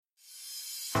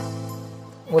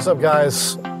What's up,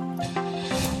 guys?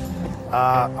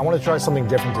 I want to try something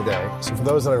different today. So for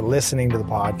those that are listening to the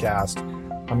podcast,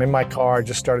 I'm in my car,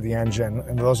 just started the engine.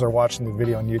 And those that are watching the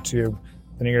video on YouTube,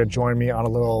 then you're going to join me on a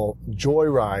little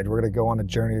joyride. We're going to go on a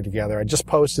journey together. I just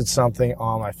posted something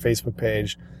on my Facebook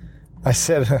page. I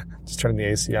said, just turning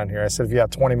the AC on here. I said, if you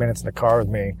have 20 minutes in the car with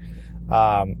me,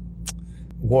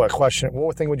 what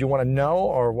thing would you want to know,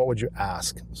 or what would you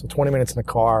ask? So 20 minutes in the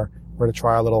car, we're going to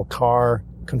try a little car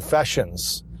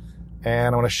confessions.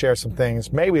 And I want to share some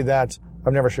things, maybe that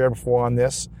I've never shared before on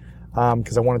this,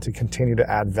 because I wanted to continue to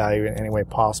add value in any way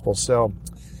possible. So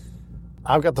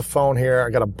I've got the phone here. I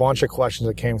got a bunch of questions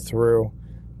that came through.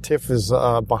 Tiff is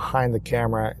behind the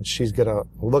camera, and she's going to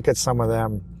look at some of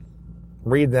them,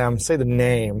 read them, say the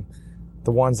name,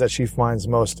 the ones that she finds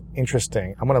most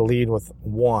interesting. I'm going to lead with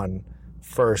one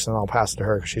first, and I'll pass it to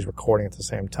her because she's recording at the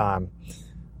same time.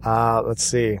 Let's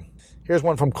see. Here's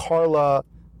one from Carla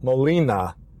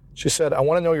Molina. She said, I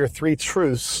want to know your 3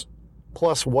 truths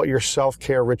plus what your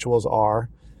self-care rituals are.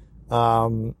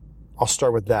 I'll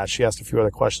start with that. She asked a few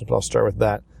other questions, but I'll start with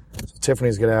that. So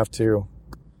Tiffany's going to have to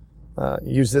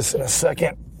use this in a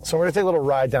second. So we're going to take a little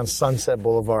ride down Sunset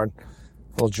Boulevard,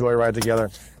 a little joyride together.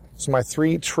 So my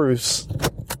 3 truths,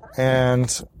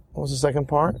 and what was the second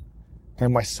part?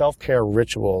 And my self-care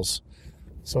rituals.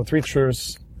 So 3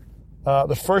 truths.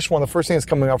 The first thing that's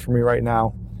coming up for me right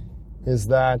now is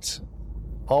that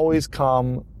always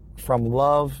come from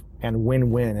love and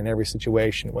win-win in every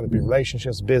situation, whether it be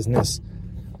relationships, business.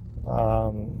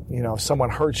 If someone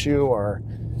hurts you or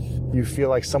you feel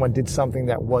like someone did something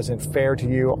that wasn't fair to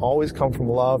you, always come from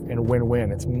love and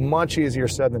win-win. It's much easier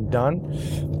said than done.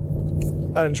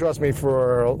 And trust me,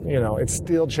 it's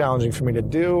still challenging for me to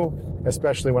do,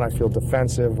 especially when I feel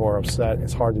defensive or upset.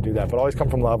 It's hard to do that, but always come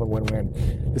from love and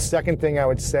win-win. The second thing I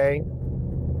would say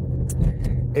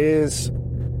is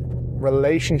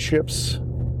relationships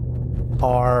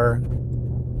are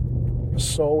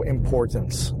so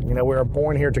important. We are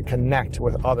born here to connect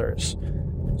with others.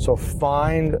 So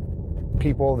find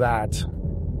people that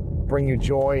bring you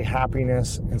joy,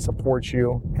 happiness, and support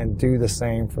you, and do the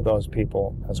same for those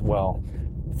people as well.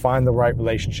 Find the right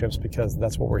relationships, because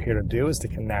that's what we're here to do, is to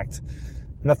connect.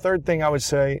 And the third thing I would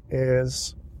say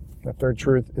is, the third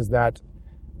truth is that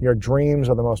your dreams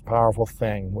are the most powerful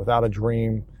thing. Without a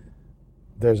dream,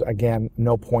 there's, again,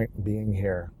 no point being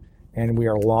here. And we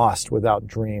are lost without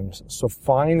dreams. So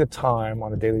find the time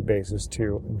on a daily basis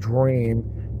to dream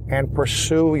and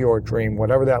pursue your dream.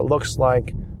 Whatever that looks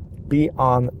like, be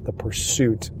on the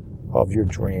pursuit of your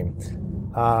dream.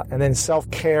 And then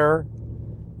self-care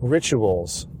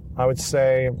rituals. I would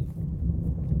say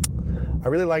I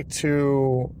really like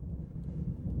to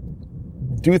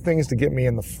do things to get me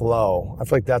in the flow. I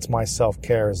feel like that's my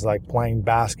self-care, is like playing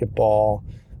basketball,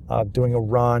 doing a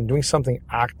run, doing something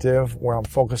active where I'm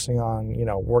focusing on,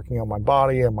 working on my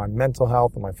body and my mental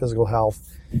health and my physical health.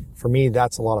 For me,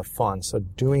 that's a lot of fun. So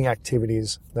doing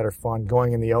activities that are fun,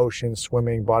 going in the ocean,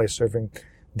 swimming, body surfing,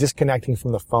 disconnecting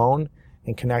from the phone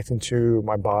and connecting to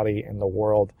my body and the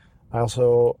world. I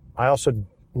also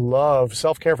love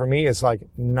self-care. For me, is like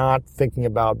not thinking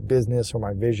about business or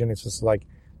my vision. It's just like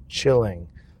chilling.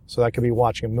 So that could be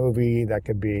watching a movie, that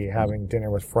could be having dinner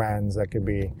with friends, that could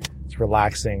be just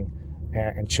relaxing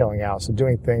and chilling out. So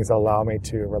doing things that allow me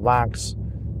to relax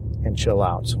and chill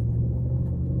out.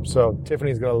 So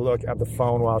Tiffany's going to look at the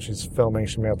phone while she's filming.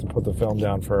 She may have to put the film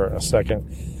down for a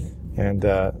second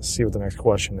and see what the next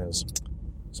question is.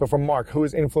 So from Mark, who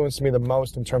has influenced me the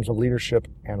most in terms of leadership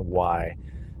and why?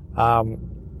 I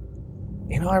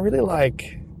really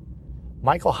like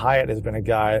Michael Hyatt. Has been a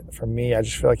guy for me. I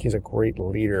just feel like he's a great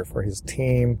leader for his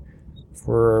team,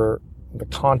 for the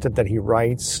content that he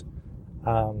writes,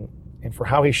 and for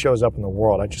how he shows up in the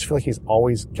world. I just feel like he's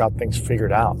always got things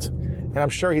figured out. And I'm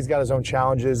sure he's got his own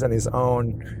challenges and his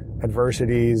own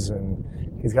adversities, and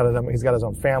he's got his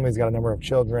own family, he's got a number of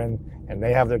children, and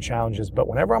they have their challenges. But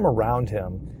whenever I'm around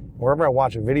him, wherever I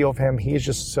watch a video of him, he's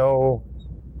just so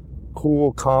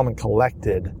cool, calm, and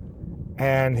collected.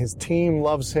 And his team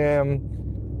loves him.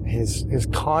 His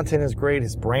content is great.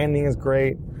 His branding is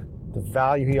great. The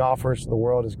value he offers to the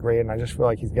world is great. And I just feel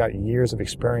like he's got years of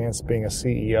experience being a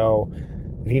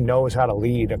CEO. He knows how to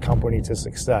lead a company to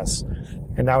success.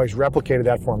 And now he's replicated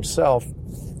that for himself,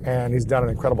 and he's done an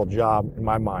incredible job in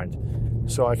my mind.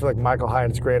 So I feel like Michael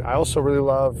Hyatt is great. I also really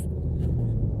love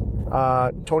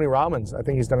Tony Robbins. I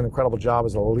think he's done an incredible job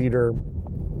as a leader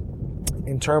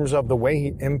in terms of the way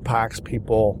he impacts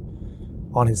people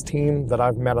on his team. That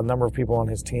I've met a number of people on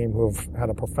his team who have had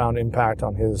a profound impact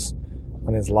on his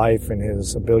life and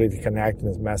his ability to connect and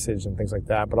his message and things like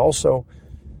that. But also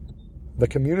the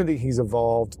community he's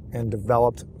evolved and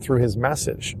developed through his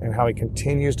message and how he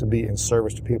continues to be in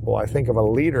service to people. I think of a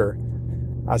leader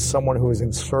as someone who is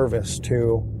in service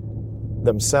to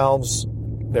themselves,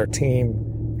 their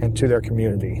team, and to their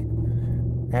community.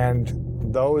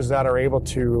 And those that are able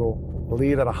to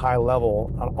lead at a high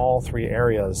level on all three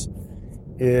areas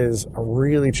is a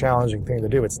really challenging thing to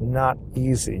do. It's not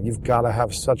easy. You've got to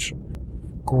have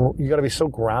you got to be so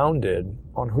grounded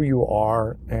on who you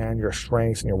are and your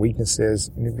strengths and your weaknesses.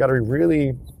 And you've got to be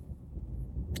really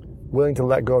willing to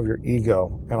let go of your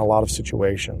ego in a lot of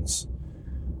situations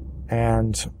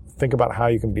and think about how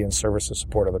you can be in service to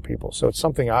support other people. So it's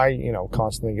something I,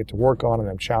 constantly get to work on and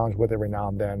I'm challenged with every now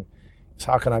and then. Is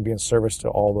how can I be in service to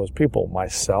all those people?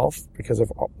 Myself, because if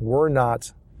we're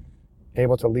not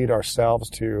able to lead ourselves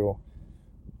to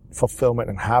fulfillment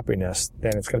and happiness,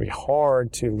 then it's going to be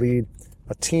hard to lead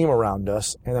a team around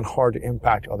us and then hard to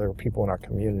impact other people in our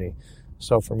community.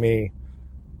 So for me,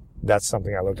 that's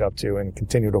something I looked up to and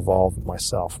continue to evolve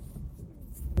myself.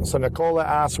 So Nicola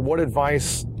asks, what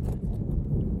advice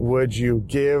would you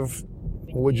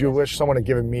wish someone had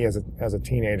given me as a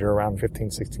teenager around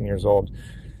 15, 16 years old?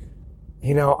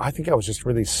 I think I was just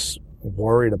really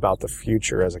worried about the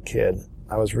future as a kid.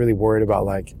 I was really worried about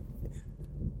what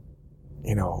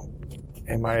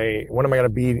am I going to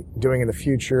be doing in the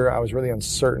future? I was really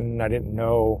uncertain. I didn't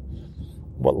know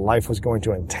what life was going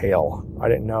to entail. I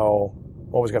didn't know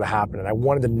what was going to happen. And I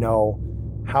wanted to know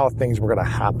how things were going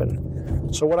to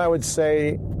happen. So what I would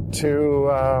say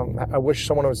I wish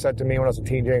someone would have said to me when I was a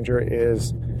teenager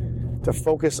is to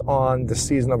focus on the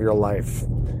season of your life.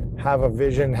 Have a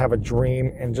vision, have a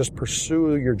dream, and just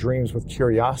pursue your dreams with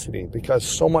curiosity, because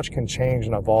so much can change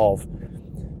and evolve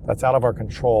that's out of our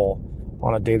control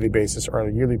on a daily basis or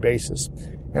a yearly basis.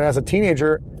 And as a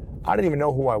teenager, I didn't even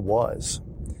know who I was.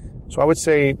 So I would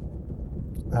say,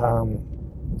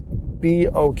 be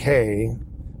okay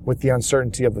with the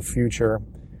uncertainty of the future,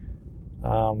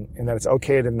 and that it's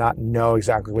okay to not know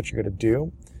exactly what you're going to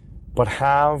do, but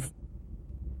have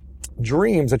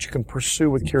dreams that you can pursue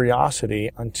with curiosity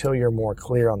until you're more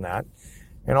clear on that.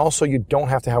 And also, you don't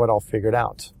have to have it all figured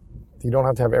out. You don't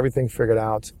have to have everything figured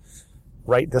out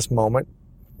right this moment.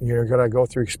 You're going to go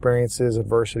through experiences,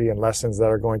 adversity, and lessons that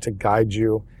are going to guide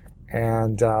you.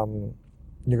 And you're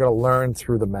going to learn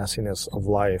through the messiness of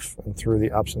life and through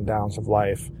the ups and downs of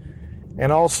life.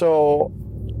 And also,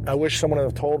 I wish someone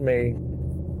had told me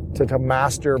to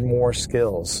master more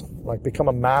skills, like become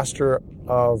a master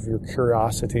of your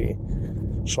curiosity.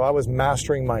 So I was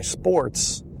mastering my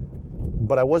sports,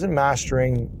 but I wasn't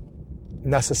mastering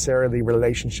necessarily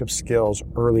relationship skills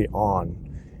early on.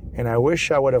 And I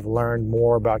wish I would have learned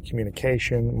more about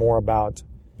communication, more about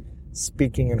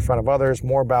speaking in front of others,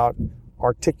 more about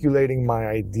articulating my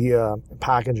idea,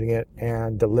 packaging it,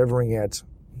 and delivering it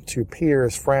to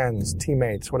peers, friends,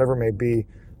 teammates, whatever it may be.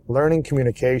 Learning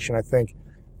communication, I think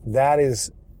that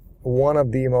is one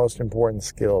of the most important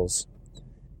skills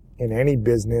in any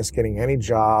business, getting any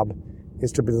job,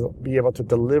 is to be able to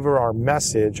deliver our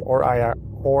message or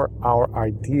our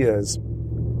ideas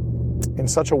in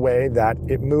such a way that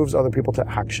it moves other people to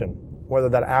action. Whether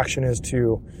that action is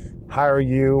to hire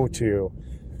you, to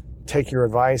take your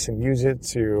advice and use it,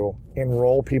 to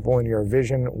enroll people in your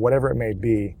vision, whatever it may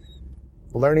be.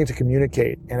 Learning to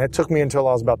communicate. And it took me until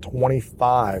I was about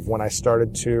 25 when I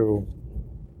started to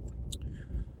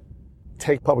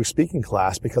take public speaking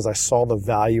class, because I saw the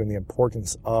value and the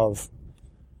importance of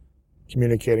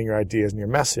communicating your ideas and your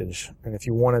message. And if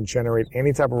you want to generate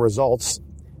any type of results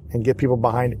and get people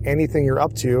behind anything you're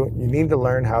up to, you need to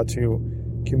learn how to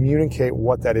communicate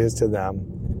what that is to them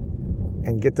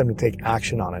and get them to take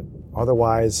action on it.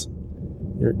 Otherwise,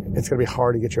 it's going to be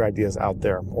hard to get your ideas out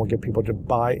there or get people to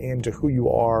buy into who you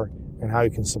are and how you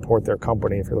can support their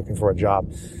company if you're looking for a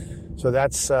job. So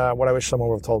that's what I wish someone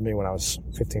would have told me when I was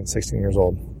 15, 16 years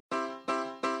old.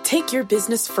 Take your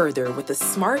business further with the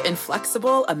smart and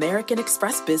flexible American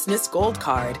Express Business Gold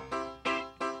Card.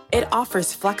 It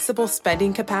offers flexible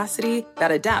spending capacity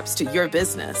that adapts to your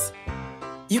business.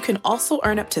 You can also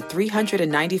earn up to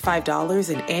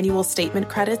 $395 in annual statement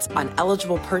credits on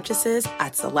eligible purchases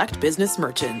at select business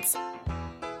merchants.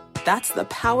 That's the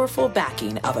powerful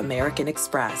backing of American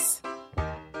Express.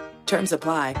 Terms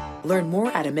apply. Learn more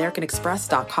at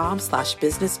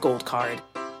americanexpress.com/business gold card.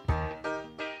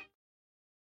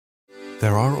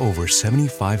 There are over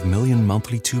 75 million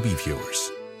monthly Tubi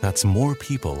viewers. That's more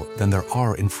people than there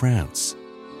are in France,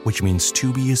 which means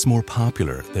Tubi is more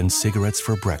popular than cigarettes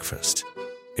for breakfast.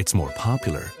 It's more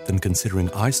popular than considering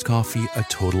iced coffee a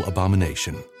total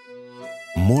abomination.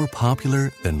 More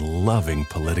popular than loving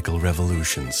political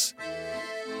revolutions.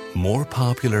 More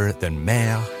popular than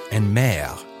Mère and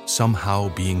mère somehow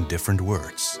being different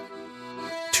words.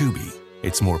 Tubi,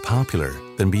 it's more popular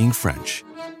than being French.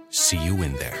 See you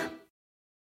in there.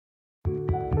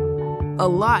 A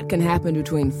lot can happen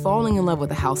between falling in love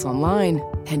with a house online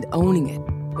and owning it,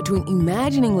 between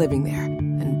imagining living there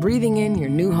and breathing in your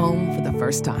new home for the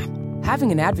first time.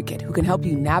 Having an advocate who can help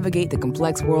you navigate the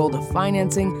complex world of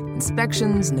financing,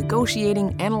 inspections,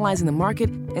 negotiating, analyzing the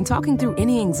market, and talking through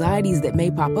any anxieties that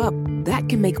may pop up, that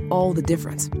can make all the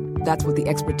difference. That's what the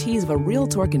expertise of a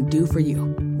Realtor can do for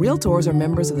you. Realtors are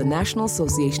members of the National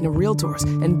Association of Realtors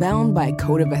and bound by a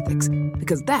code of ethics,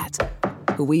 because that's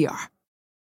who we are.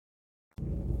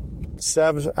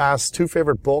 Sev asked 2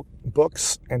 favorite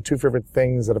books and 2 favorite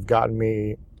things that have gotten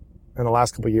me in the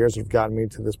last couple of years, that have gotten me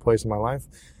to this place in my life.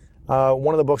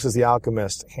 One of the books is The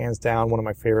Alchemist, hands down one of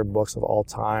my favorite books of all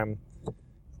time.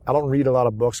 I don't read a lot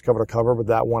of books cover to cover, but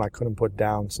that one I couldn't put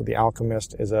down. So The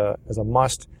Alchemist is a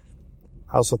must.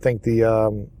 I also think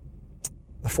the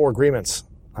 4 Agreements.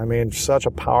 I mean, such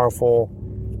a powerful,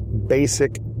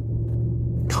 basic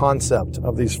concept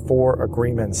of these 4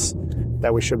 agreements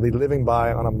that we should be living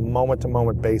by on a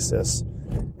moment-to-moment basis.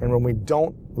 And when we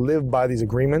don't live by these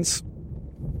agreements,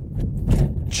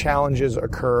 challenges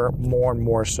occur more and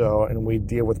more so, and we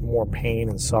deal with more pain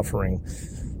and suffering.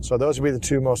 So those would be the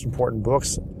 2 most important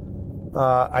books.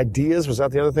 Ideas, was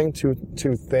that the other thing?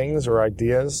 Two things or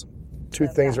ideas? 2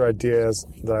 things or ideas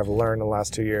that I've learned in the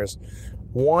last 2 years.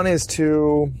 One is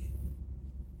to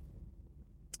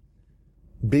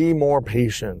be more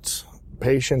patient.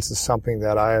 Patience is something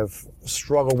that I have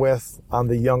struggled with. I'm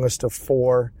the youngest of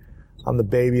 4. I'm the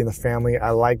baby in the family. I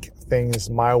like things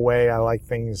my way. I like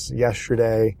things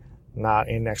yesterday, not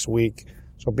in next week.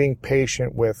 So being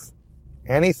patient with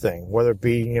anything, whether it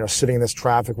be, sitting in this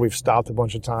traffic, we've stopped a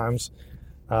bunch of times,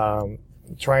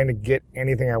 trying to get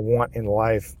anything I want in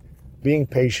life, being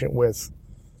patient with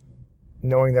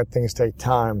knowing that things take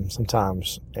time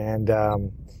sometimes. And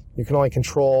you can only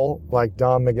control, like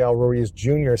Don Miguel Ruiz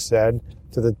Jr. said,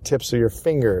 to the tips of your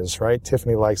fingers, right?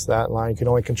 Tiffany likes that line. You can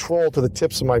only control to the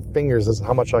tips of my fingers is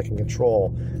how much I can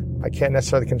control. I can't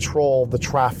necessarily control the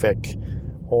traffic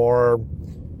or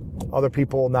other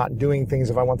people not doing things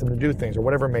if I want them to do things or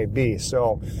whatever it may be.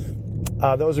 So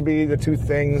those would be the 2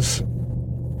 things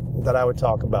that I would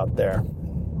talk about there.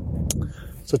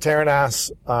 So Taryn asks,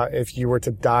 if you were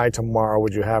to die tomorrow,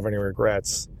 would you have any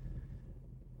regrets?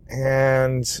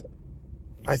 And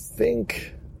I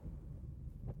think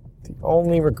the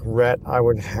only regret I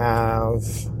would have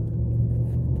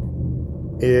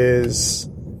is,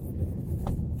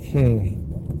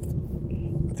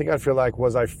 I think I'd feel like,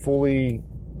 was I fully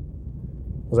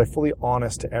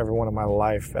honest to everyone in my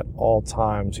life at all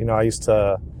times? I used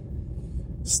to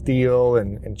steal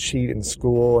and cheat in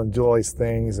school and do all these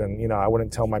things, and, I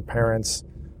wouldn't tell my parents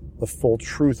the full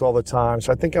truth all the time.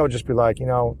 So I think I would just be like,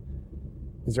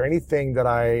 is there anything that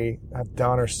I have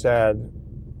done or said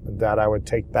that I would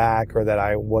take back, or that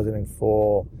I wasn't in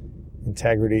full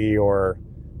integrity, or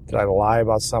did I lie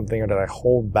about something, or did I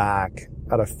hold back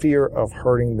out of fear of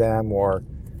hurting them or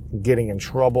getting in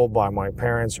trouble by my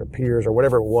parents or peers or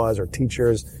whatever it was, or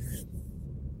teachers?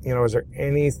 Is there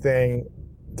anything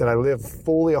that I live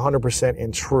fully 100%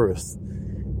 in truth?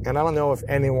 And I don't know if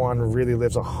anyone really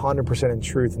lives 100% in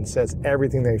truth and says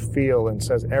everything they feel and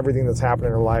says everything that's happened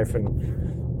in their life and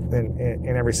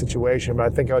in every situation, but I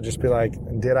think I would just be like,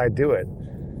 did I do it?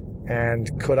 And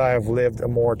could I have lived a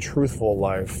more truthful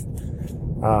life?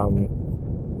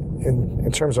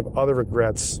 In terms of other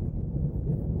regrets,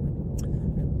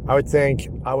 I would think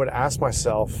I would ask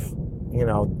myself,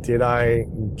 did I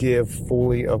give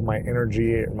fully of my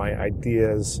energy and my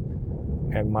ideas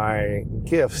and my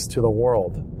gifts to the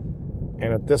world?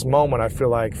 And at this moment, I feel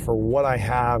like for what I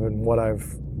have and what I've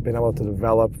been able to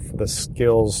develop, for the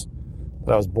skills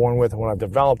that I was born with and what I've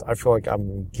developed, I feel like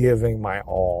I'm giving my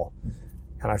all.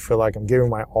 And I feel like I'm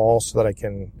giving my all so that I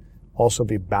can also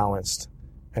be balanced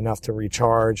enough to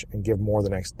recharge and give more the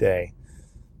next day.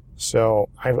 So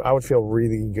I would feel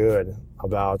really good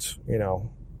about,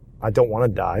 I don't want to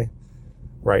die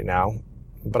right now,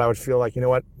 but I would feel like,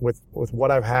 with what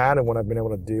I've had and what I've been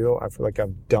able to do, I feel like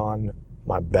I've done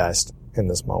my best in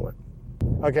this moment.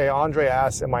 Okay, Andre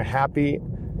asks, am I happy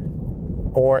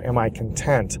or am I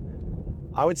content?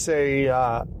 I would say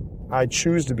I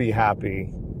choose to be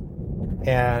happy,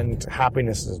 and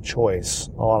happiness is a choice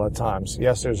a lot of times.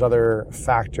 Yes, there's other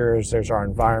factors. There's our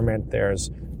environment.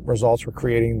 There's results we're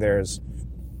creating. There's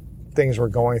things we're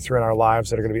going through in our lives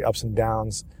that are going to be ups and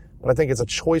downs. But I think it's a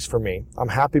choice for me. I'm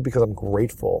happy because I'm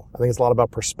grateful. I think it's a lot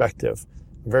about perspective.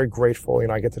 I'm very grateful.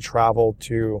 I get to travel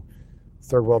to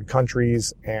third world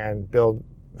countries and build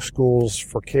schools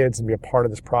for kids and be a part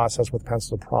of this process with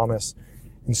Pencils of Promise.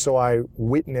 And so I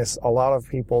witness a lot of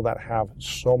people that have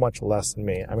so much less than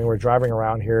me. I mean, we're driving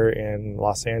around here in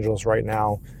Los Angeles right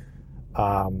now.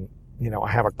 I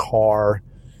have a car.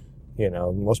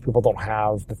 Most people don't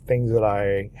have the things that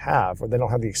I have, or they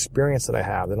don't have the experience that I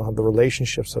have. They don't have the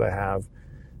relationships that I have.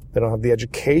 They don't have the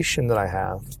education that I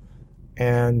have.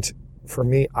 And for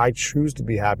me, I choose to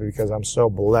be happy because I'm so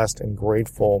blessed and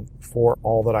grateful for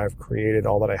all that I've created,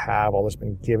 all that I have, all that's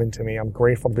been given to me. I'm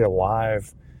grateful to be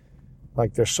alive.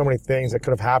 Like, there's so many things that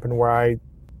could have happened where I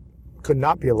could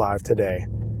not be alive today.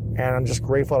 And I'm just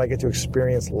grateful that I get to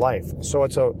experience life. So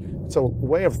it's a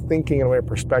way of thinking and a way of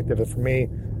perspective. And for me,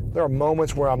 there are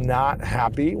moments where I'm not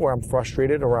happy, where I'm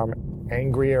frustrated, or I'm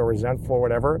angry or resentful or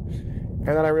whatever. And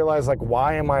then I realize, like,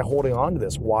 why am I holding on to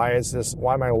this? Why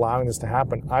am I allowing this to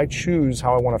happen? I choose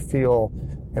how I want to feel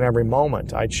in every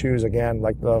moment. I choose, again,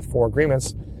 like the 4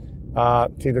 agreements, to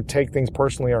either take things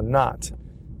personally or not.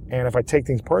 And if I take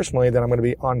things personally, then I'm going to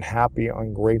be unhappy,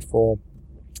 ungrateful,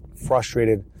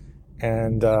 frustrated,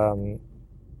 and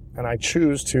I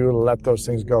choose to let those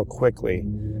things go quickly.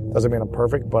 Doesn't mean I'm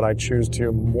perfect, but I choose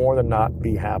to more than not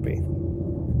be happy.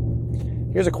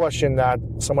 Here's a question that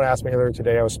someone asked me earlier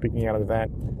today. I was speaking at an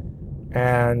event,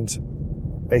 and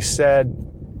they said,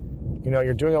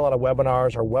 you're doing a lot of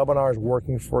webinars. Are webinars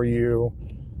working for you?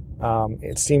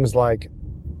 It seems like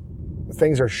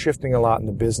things are shifting a lot in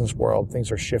the business world.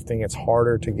 Things are shifting. It's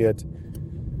harder to get,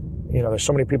 there's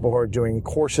so many people who are doing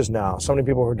courses now, so many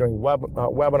people who are doing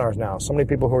webinars now, so many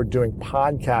people who are doing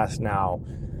podcasts now.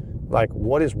 Like,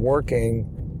 what is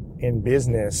working in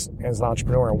business as an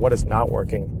entrepreneur and what is not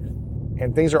working?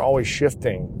 And things are always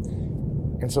shifting.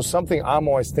 And so something I'm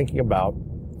always thinking about,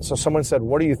 so someone said,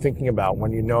 what are you thinking about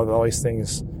when you know that all these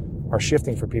things are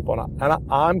shifting for people?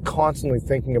 And I'm constantly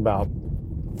thinking about,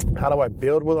 how do I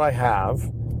build what I have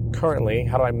currently?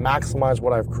 How do I maximize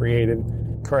what I've created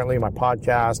currently, my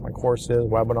podcast, my courses,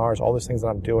 webinars, all these things that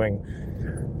I'm doing?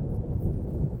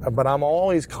 But I'm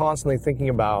always constantly thinking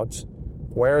about,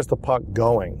 where's the puck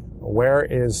going? Where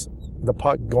is the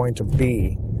puck going to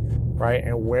be, right?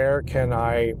 And where can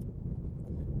I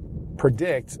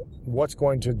predict what's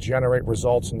going to generate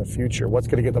results in the future? What's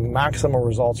going to get the maximum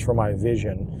results for my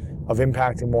vision of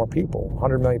impacting more people?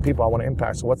 100 million people I want to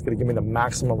impact. So what's going to give me the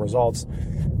maximum results?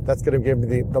 That's going to give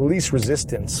me the least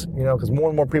resistance, because more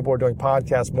and more people are doing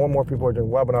podcasts, more and more people are doing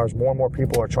webinars, more and more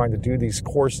people are trying to do these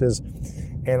courses.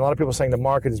 And a lot of people are saying the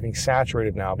market is being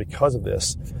saturated now because of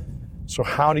this. So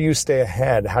how do you stay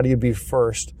ahead? How do you be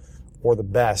first, or the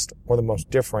best, or the most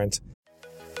different?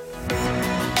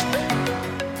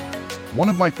 One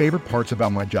of my favorite parts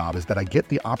about my job is that I get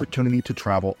the opportunity to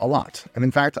travel a lot. And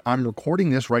in fact, I'm recording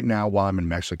this right now while I'm in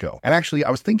Mexico. And actually,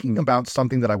 I was thinking about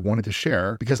something that I wanted to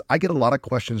share because I get a lot of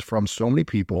questions from so many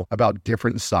people about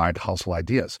different side hustle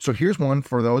ideas. So here's one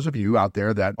for those of you out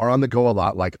there that are on the go a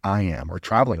lot like I am, or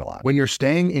traveling a lot. When you're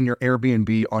staying in your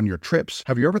Airbnb on your trips,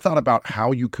 have you ever thought about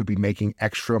how you could be making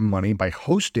extra money by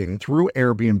hosting through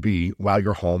Airbnb while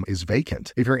your home is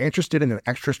vacant? If you're interested in an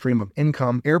extra stream of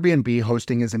income, Airbnb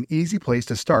hosting is an easy place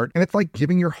to start, and it's like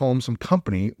giving your home some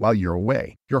company while you're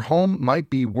away. Your home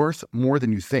might be worth more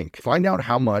than you think. Find out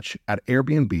how much at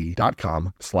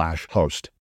airbnb.com/host.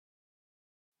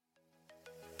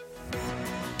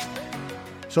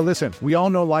 So listen, we all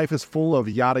know life is full of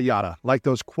yada yada, like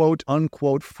those quote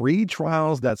unquote free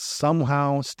trials that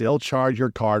somehow still charge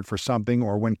your card for something,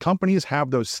 or when companies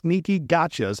have those sneaky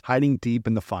gotchas hiding deep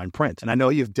in the fine print. And I know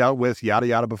you've dealt with yada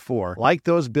yada before, like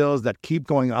those bills that keep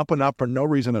going up and up for no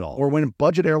reason at all, or when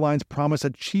budget airlines promise a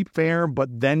cheap fare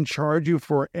but then charge you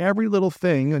for every little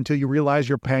thing until you realize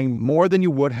you're paying more than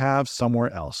you would have somewhere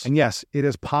else. And yes, it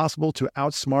is possible to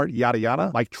outsmart yada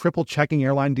yada, like triple checking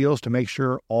airline deals to make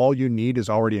sure all you need is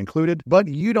already included, but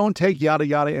you don't take yada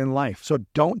yada in life. So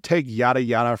don't take yada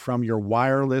yada from your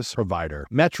wireless provider.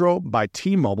 Metro by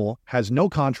T-Mobile has no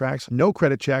contracts, no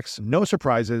credit checks, no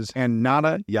surprises, and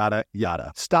nada yada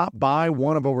yada. Stop by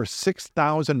one of over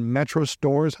 6,000 Metro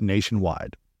stores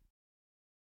nationwide.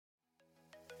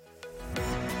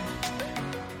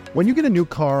 When you get a new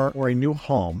car or a new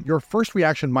home, your first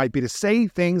reaction might be to say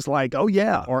things like, oh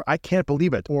yeah, or I can't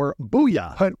believe it, or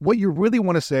booyah. But what you really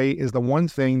want to say is the one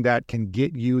thing that can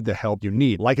get you the help you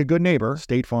need. Like a good neighbor,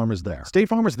 State Farm is there. State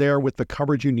Farm is there with the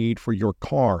coverage you need for your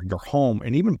car, your home,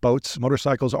 and even boats,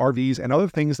 motorcycles, RVs, and other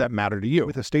things that matter to you.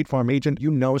 With a State Farm agent,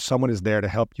 you know someone is there to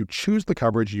help you choose the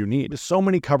coverage you need. With so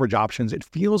many coverage options, it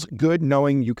feels good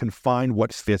knowing you can find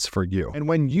what fits for you. And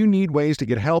when you need ways to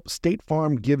get help, State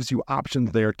Farm gives you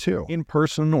options there too, in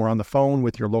person or on the phone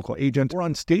with your local agent or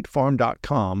on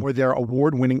statefarm.com, where their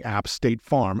award-winning app State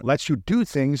Farm lets you do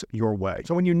things your way.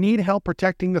 So when you need help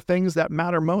protecting the things that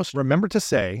matter most, remember to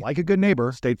say, like a good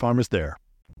neighbor, State Farm is there.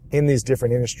 In these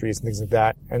different industries and things like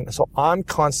that. And so I'm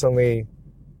constantly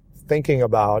thinking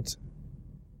about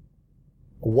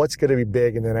what's going to be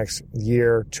big in the next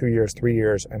year, 2 years, 3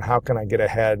 years, and how can I get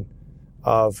ahead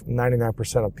of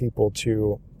 99% of people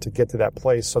to get to that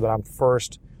place so that I'm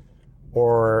first,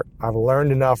 or I've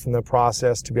learned enough in the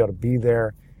process to be able to be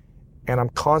there. And I'm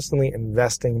constantly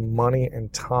investing money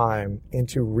and time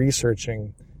into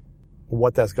researching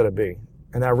what that's going to be.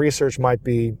 And that research might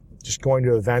be just going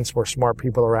to events where smart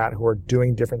people are at who are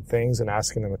doing different things and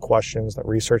asking them the questions. That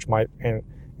research might and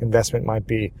investment might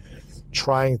be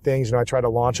trying things. I tried to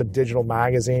launch a digital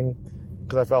magazine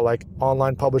because I felt like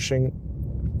online publishing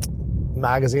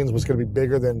magazines was going to be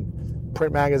bigger than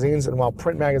print magazines. And while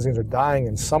print magazines are dying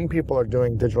and some people are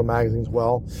doing digital magazines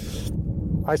well,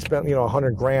 I spent,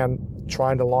 $100,000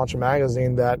 trying to launch a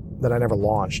magazine that I never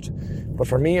launched. But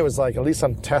for me, it was like, at least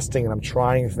I'm testing and I'm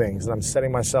trying things and I'm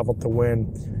setting myself up to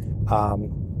win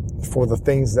for the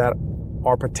things that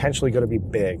are potentially going to be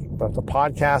big. But the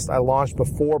podcast I launched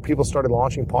before people started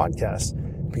launching podcasts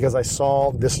because I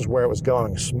saw this is where it was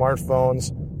going.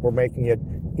 Smartphones were making it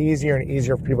easier and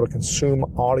easier for people to consume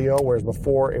audio, whereas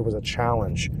before it was a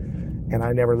challenge. And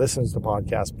I never listened to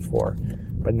podcasts before.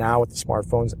 But now with the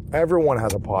smartphones, everyone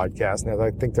has a podcast. And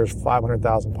I think there's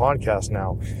 500,000 podcasts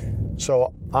now.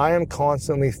 So I am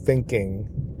constantly thinking,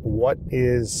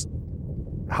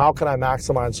 how can I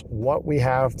maximize what we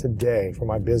have today for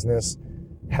my business,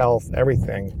 health,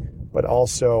 everything, but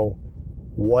also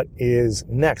what is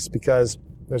next? Because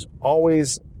there's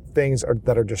always things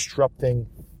that are disrupting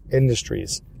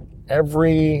industries.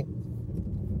 Every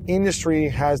industry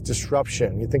has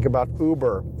disruption. You think about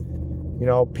Uber.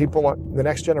 The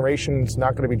next generation is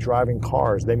not going to be driving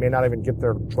cars. They may not even get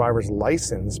their driver's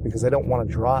license because they don't want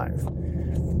to drive.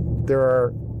 There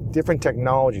are different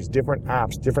technologies, different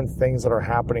apps, different things that are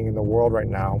happening in the world right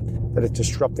now that is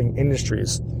disrupting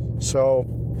industries. So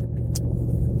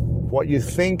what you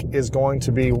think is going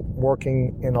to be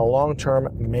working in the long term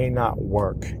may not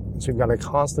work. So you've got to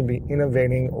constantly be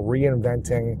innovating,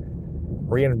 reinventing,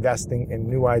 reinvesting in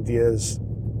new ideas,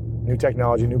 new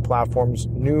technology, new platforms,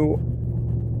 new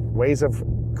ways of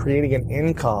creating an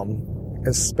income,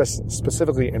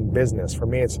 specifically in business. For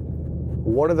me, it's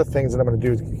what are the things that I'm going to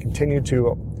do to continue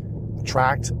to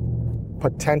attract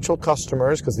potential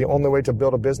customers, because the only way to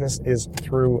build a business is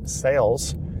through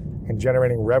sales and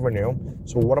generating revenue.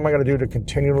 So what am I going to do to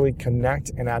continually connect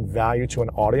and add value to an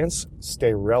audience,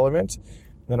 stay relevant,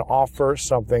 then offer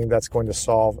something that's going to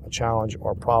solve a challenge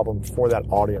or a problem for that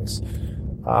audience.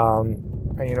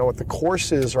 And what the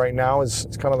course is right now is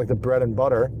it's kind of like the bread and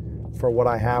butter for what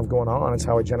I have going on. It's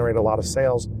how I generate a lot of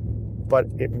sales, but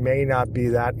it may not be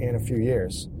that in a few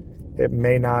years. It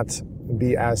may not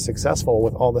be as successful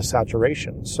with all the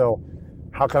saturation. So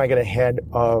how can I get ahead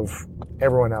of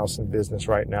everyone else in business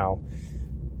right now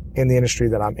in the industry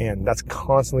that I'm in? That's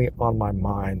constantly on my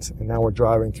mind. And now we're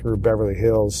driving through Beverly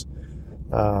Hills,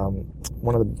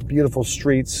 one of the beautiful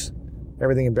streets.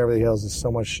 Everything in Beverly Hills is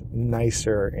so much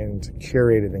nicer and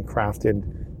curated and crafted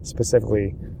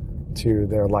specifically to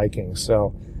their liking.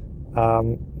 So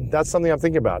that's something I'm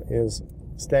thinking about, is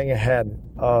staying ahead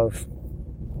of,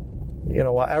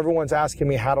 while everyone's asking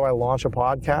me, how do I launch a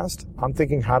podcast? I'm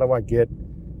thinking, how do I get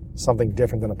something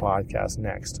different than a podcast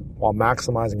next while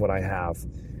maximizing what I have?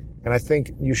 And I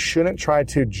think you shouldn't try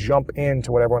to jump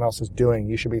into what everyone else is doing.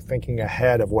 You should be thinking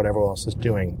ahead of what everyone else is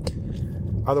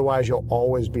doing. Otherwise, you'll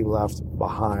always be left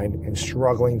behind and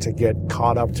struggling to get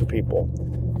caught up to people.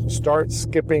 So start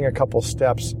skipping a couple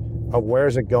steps of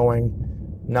where's it going,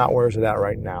 not where's it at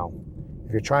right now.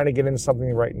 If you're trying to get into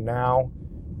something right now,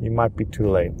 you might be too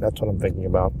late. That's what I'm thinking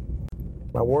about.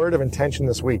 My word of intention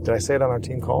this week, did I say it on our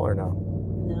team call or no?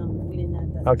 No, we didn't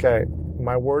have that. Okay,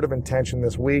 my word of intention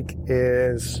this week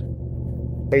is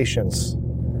patience.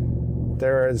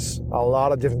 There is a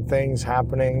lot of different things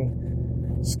happening.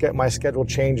 My schedule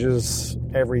changes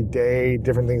every day.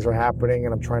 Different things are happening,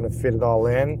 and I'm trying to fit it all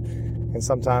in. And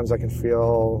sometimes I can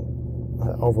feel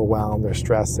overwhelmed or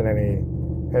stressed in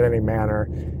any manner.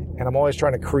 And I'm always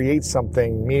trying to create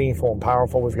something meaningful and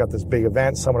powerful. We've got this big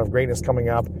event, Summit of Greatness, coming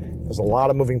up. There's a lot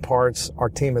of moving parts. Our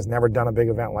team has never done a big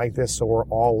event like this, so we're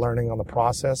all learning on the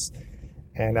process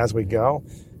and as we go.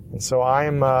 And so I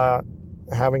am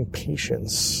having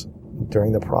patience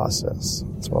during the process.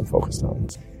 That's what I'm focused on.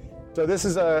 So this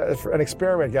is an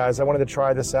experiment, guys. I wanted to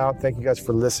try this out. Thank you guys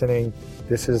for listening.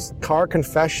 This is Car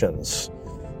Confessions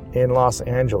in Los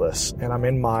Angeles, and I'm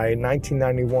in my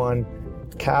 1991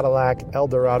 Cadillac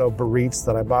Eldorado Barrettes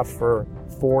that I bought for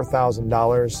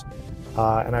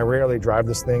 $4,000. And I rarely drive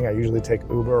this thing. I usually take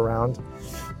Uber around.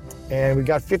 And we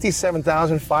got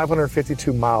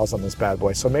 57,552 miles on this bad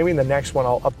boy. So maybe in the next one,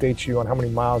 I'll update you on how many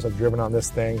miles I've driven on this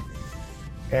thing.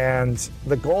 And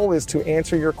the goal is to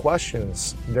answer your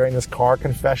questions during this car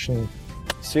confession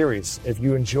series. If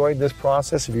you enjoyed this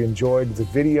process, if you enjoyed the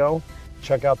video,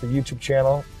 check out the YouTube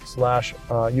channel,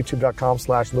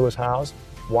 youtube.com/Lewis Howes.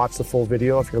 Watch the full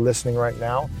video if you're listening right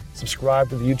now. Subscribe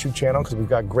to the YouTube channel because we've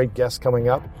got great guests coming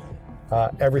up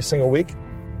every single week.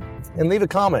 And leave a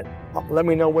comment. Let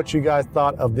me know what you guys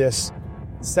thought of this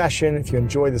session, if you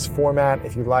enjoy this format,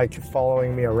 if you like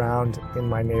following me around in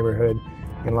my neighborhood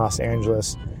in Los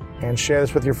Angeles, and share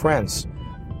this with your friends.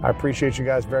 I appreciate you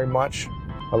guys very much.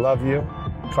 I love you.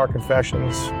 Car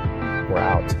Confessions, we're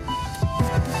out.